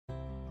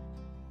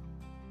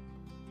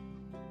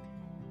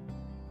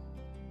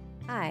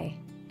Hi,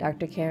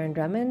 Dr. Karen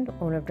Drummond,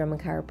 owner of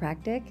Drummond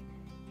Chiropractic,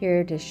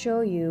 here to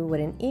show you what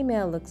an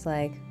email looks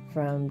like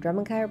from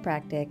Drummond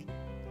Chiropractic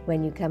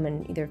when you come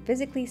and either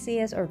physically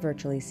see us or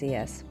virtually see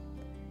us.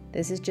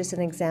 This is just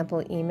an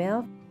example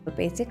email. It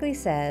basically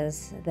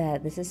says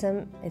that this is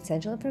some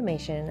essential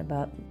information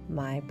about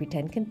my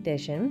pretend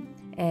condition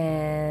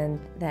and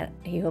that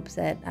he hopes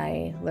that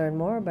I learn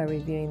more by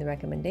reviewing the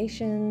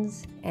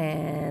recommendations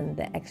and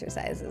the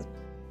exercises.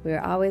 We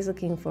are always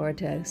looking forward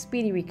to a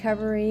speedy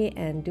recovery,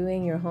 and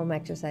doing your home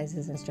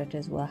exercises and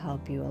stretches will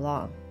help you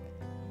along.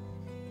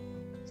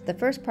 So the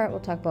first part, we'll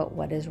talk about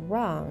what is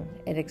wrong.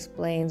 It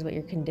explains what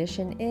your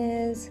condition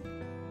is.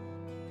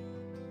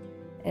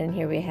 And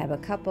here we have a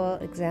couple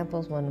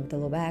examples, one of the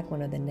low back,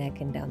 one of the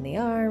neck and down the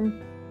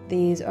arm.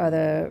 These are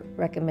the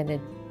recommended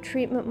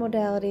treatment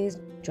modalities: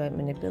 joint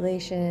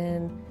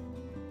manipulation,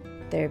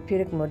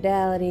 therapeutic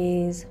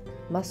modalities,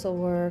 muscle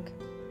work,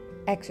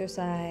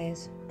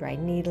 exercise, dry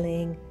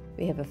needling.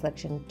 We have a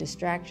flexion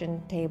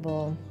distraction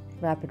table,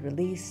 rapid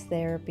release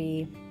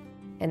therapy,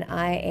 and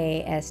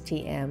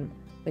IASTM,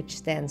 which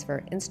stands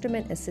for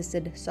Instrument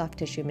Assisted Soft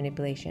Tissue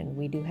Manipulation.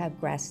 We do have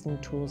Graston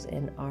tools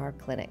in our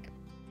clinic.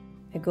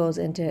 It goes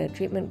into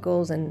treatment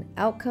goals and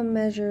outcome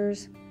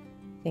measures,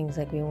 things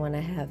like we want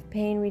to have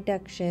pain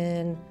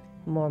reduction,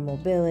 more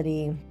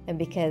mobility, and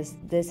because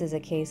this is a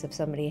case of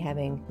somebody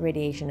having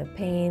radiation of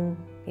pain,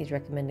 he's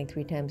recommending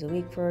 3 times a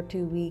week for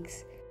 2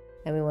 weeks,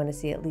 and we want to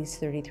see at least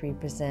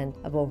 33%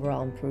 of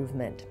overall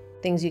improvement.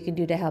 Things you can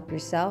do to help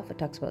yourself: it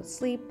talks about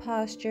sleep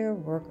posture,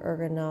 work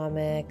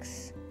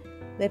ergonomics,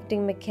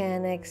 lifting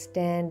mechanics,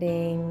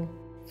 standing,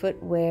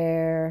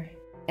 footwear,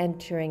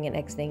 entering and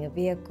exiting a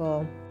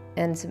vehicle,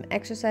 and some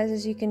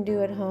exercises you can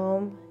do at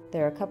home.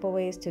 There are a couple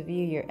ways to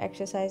view your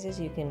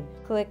exercises. You can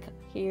click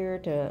here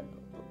to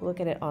look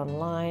at it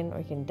online, or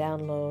you can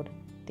download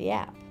the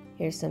app.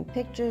 Here's some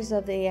pictures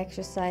of the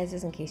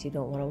exercises in case you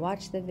don't want to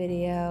watch the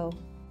video.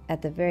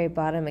 At the very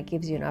bottom, it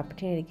gives you an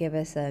opportunity to give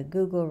us a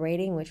Google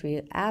rating, which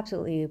we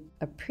absolutely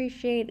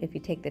appreciate if you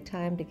take the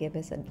time to give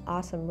us an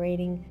awesome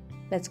rating.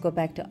 Let's go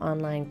back to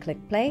online, click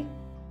play,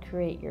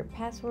 create your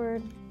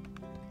password.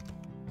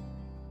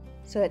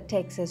 So it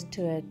takes us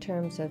to a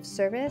terms of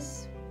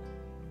service,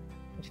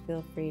 which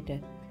feel free to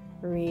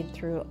read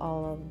through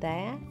all of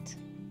that.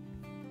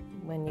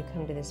 When you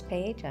come to this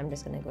page, I'm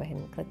just going to go ahead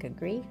and click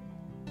agree.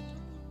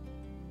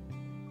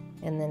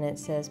 And then it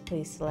says,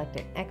 please select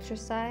an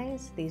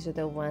exercise. These are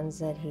the ones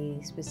that he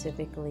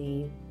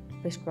specifically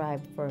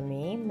prescribed for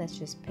me. Let's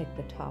just pick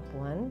the top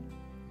one.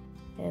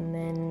 And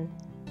then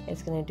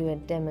it's going to do a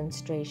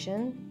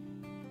demonstration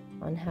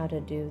on how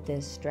to do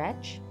this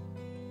stretch.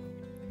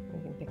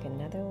 We can pick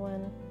another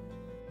one.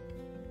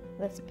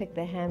 Let's pick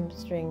the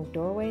hamstring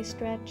doorway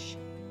stretch.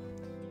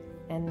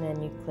 And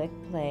then you click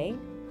play.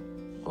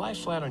 Lie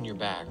flat on your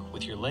back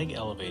with your leg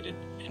elevated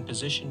and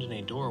positioned in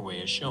a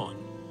doorway as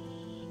shown.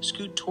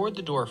 Scoot toward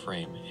the door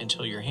frame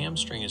until your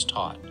hamstring is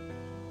taut.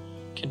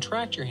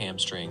 Contract your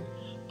hamstring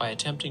by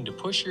attempting to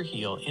push your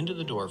heel into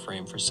the door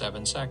frame for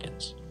 7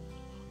 seconds.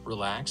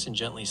 Relax and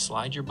gently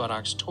slide your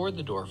buttocks toward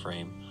the door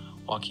frame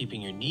while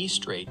keeping your knees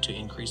straight to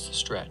increase the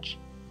stretch.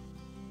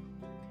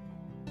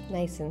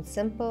 Nice and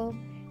simple.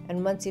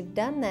 And once you've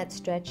done that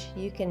stretch,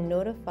 you can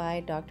notify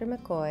Dr.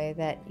 McCoy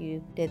that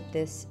you did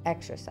this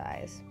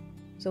exercise.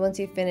 So once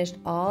you've finished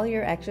all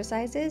your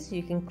exercises,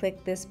 you can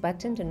click this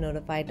button to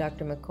notify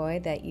Dr.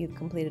 McCoy that you've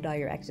completed all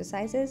your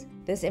exercises.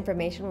 This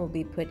information will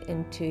be put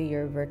into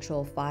your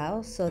virtual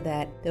file so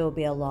that there will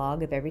be a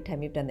log of every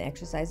time you've done the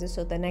exercises.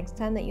 So the next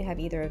time that you have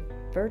either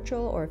a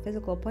virtual or a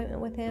physical appointment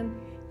with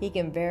him, he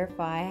can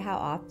verify how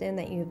often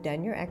that you've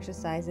done your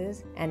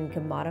exercises and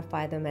can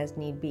modify them as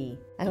need be.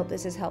 I hope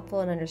this is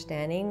helpful in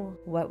understanding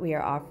what we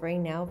are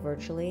offering now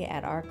virtually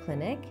at our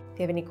clinic. If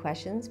you have any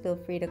questions, feel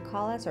free to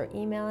call us or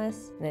email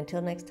us. And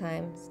until next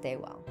time, stay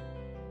well.